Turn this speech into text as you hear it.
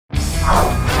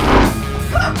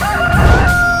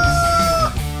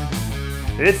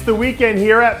It's the weekend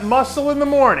here at Muscle in the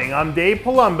Morning. I'm Dave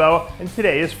Palumbo, and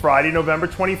today is Friday, November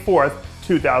 24th,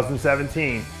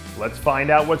 2017. Let's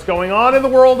find out what's going on in the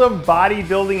world of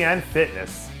bodybuilding and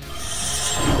fitness.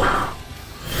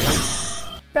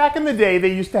 Back in the day,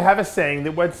 they used to have a saying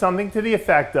that went something to the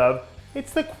effect of,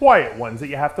 "It's the quiet ones that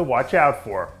you have to watch out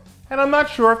for." And I'm not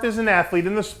sure if there's an athlete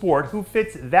in the sport who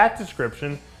fits that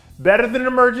description better than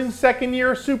emerging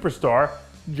second-year superstar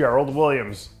Gerald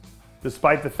Williams.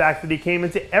 Despite the fact that he came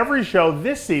into every show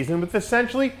this season with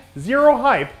essentially zero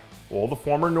hype, all the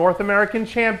former North American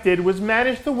champ did was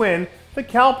manage to win the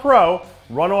Cal Pro,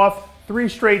 run off 3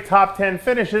 straight top 10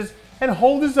 finishes, and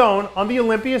hold his own on the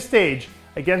Olympia stage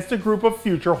against a group of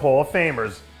future Hall of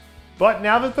Famers. But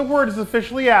now that the word is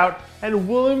officially out and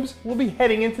Williams will be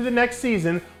heading into the next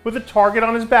season with a target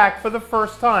on his back for the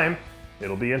first time,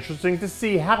 it'll be interesting to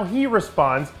see how he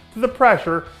responds to the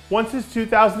pressure once his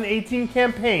 2018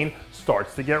 campaign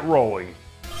starts to get rolling.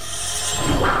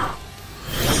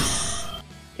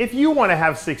 If you want to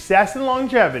have success and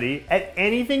longevity at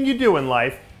anything you do in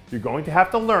life, you're going to have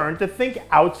to learn to think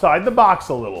outside the box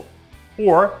a little.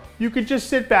 Or you could just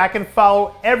sit back and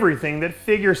follow everything that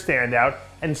figure standout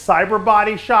and Cyber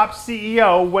Body Shop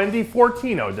CEO Wendy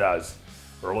Fortino does.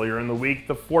 Earlier in the week,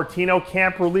 the Fortino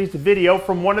camp released video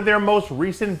from one of their most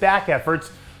recent back efforts,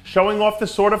 showing off the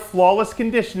sort of flawless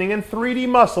conditioning and 3D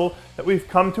muscle that we've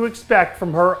come to expect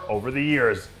from her over the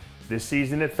years. This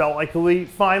season, it felt like we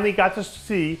finally got to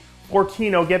see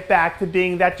Fortino get back to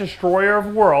being that destroyer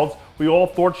of worlds we all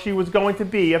thought she was going to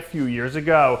be a few years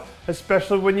ago,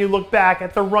 especially when you look back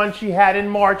at the run she had in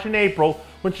March and April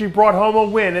when she brought home a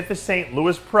win at the St.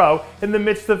 Louis Pro in the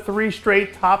midst of 3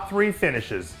 straight top 3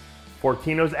 finishes.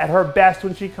 Fortino's at her best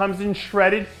when she comes in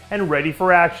shredded and ready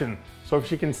for action. So if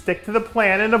she can stick to the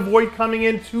plan and avoid coming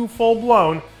in too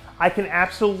full-blown, I can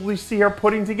absolutely see her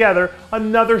putting together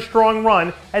another strong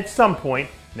run at some point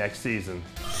next season.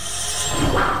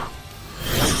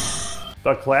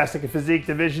 The Classic Physique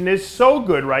division is so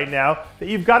good right now that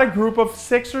you've got a group of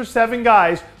 6 or 7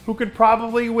 guys who could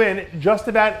probably win just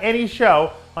about any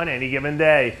show on any given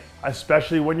day,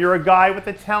 especially when you're a guy with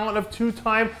the talent of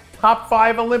 2-time top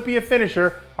 5 Olympia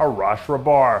finisher Arash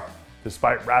Rahbar.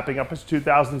 Despite wrapping up his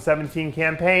 2017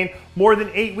 campaign more than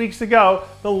 8 weeks ago,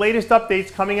 the latest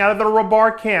updates coming out of the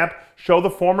Rahbar camp show the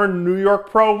former New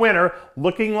York Pro winner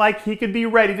looking like he could be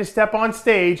ready to step on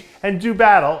stage and do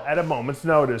battle at a moment's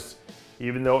notice.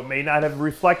 Even though it may not have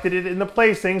reflected it in the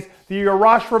placings, the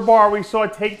Arash Rahbar we saw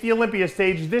take the Olympia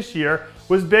stage this year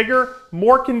was bigger,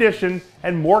 more conditioned,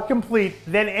 and more complete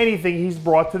than anything he's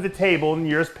brought to the table in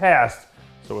years past.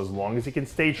 So as long as he can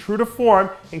stay true to form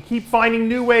and keep finding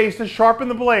new ways to sharpen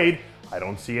the blade, I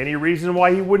don't see any reason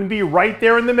why he wouldn't be right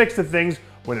there in the mix of things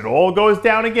when it all goes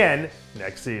down again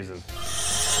next season.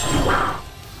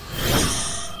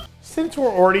 Since we're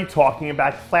already talking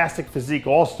about Classic Physique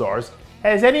All-Stars,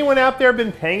 has anyone out there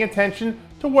been paying attention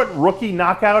to what rookie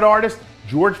knockout artist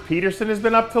George Peterson has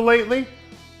been up to lately?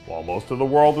 While most of the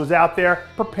world was out there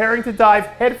preparing to dive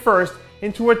headfirst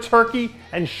into a turkey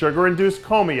and sugar-induced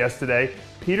coma yesterday,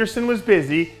 Peterson was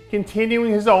busy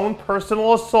continuing his own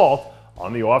personal assault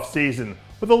on the off-season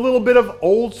with a little bit of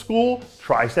old-school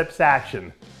triceps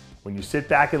action. When you sit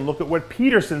back and look at what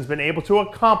Peterson's been able to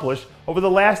accomplish over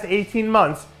the last 18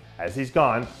 months, as he's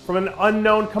gone from an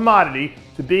unknown commodity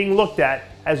to being looked at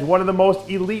as one of the most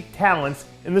elite talents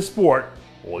in the sport,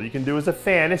 all you can do as a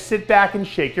fan is sit back and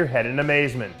shake your head in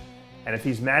amazement. And if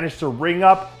he's managed to ring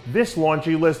up this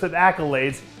laundry list of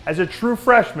accolades as a true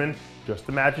freshman, just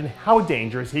imagine how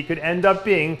dangerous he could end up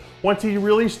being once he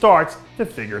really starts to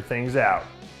figure things out.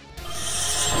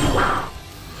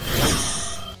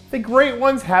 The great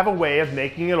ones have a way of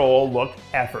making it all look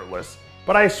effortless.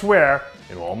 But I swear,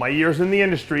 in all my years in the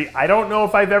industry, I don't know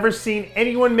if I've ever seen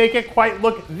anyone make it quite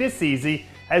look this easy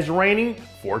as reigning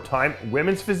 4-time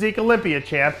Women's Physique Olympia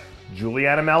champ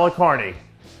Juliana Malacarne.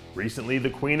 Recently, the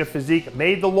Queen of Physique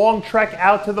made the long trek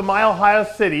out to the mile-high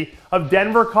city of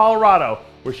Denver, Colorado,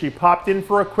 where she popped in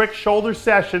for a quick shoulder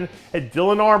session at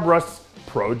Dylan Armbrust's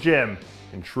Pro Gym.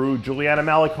 In true Juliana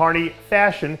Malacarne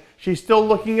fashion, she's still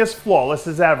looking as flawless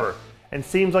as ever, and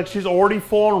seems like she's already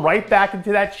fallen right back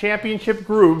into that championship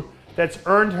groove that's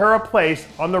earned her a place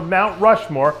on the Mount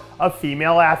Rushmore of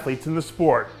female athletes in the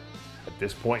sport. At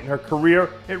this point in her career,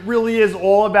 it really is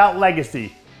all about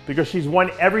legacy, because she's won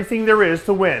everything there is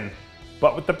to win.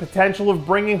 But with the potential of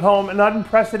bringing home an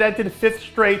unprecedented 5th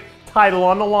straight title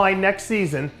on the line next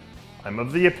season, I'm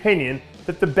of the opinion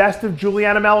that the best of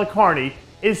Juliana Malacarne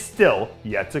is still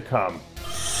yet to come.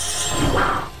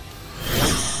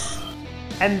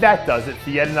 And that does it for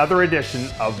yet another edition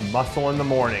of Muscle in the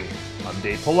Morning. I'm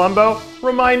Dave Palumbo,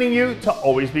 reminding you to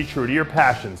always be true to your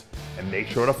passions, and make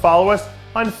sure to follow us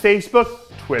on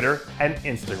Facebook, Twitter, and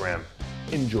Instagram.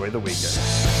 Enjoy the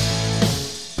weekend.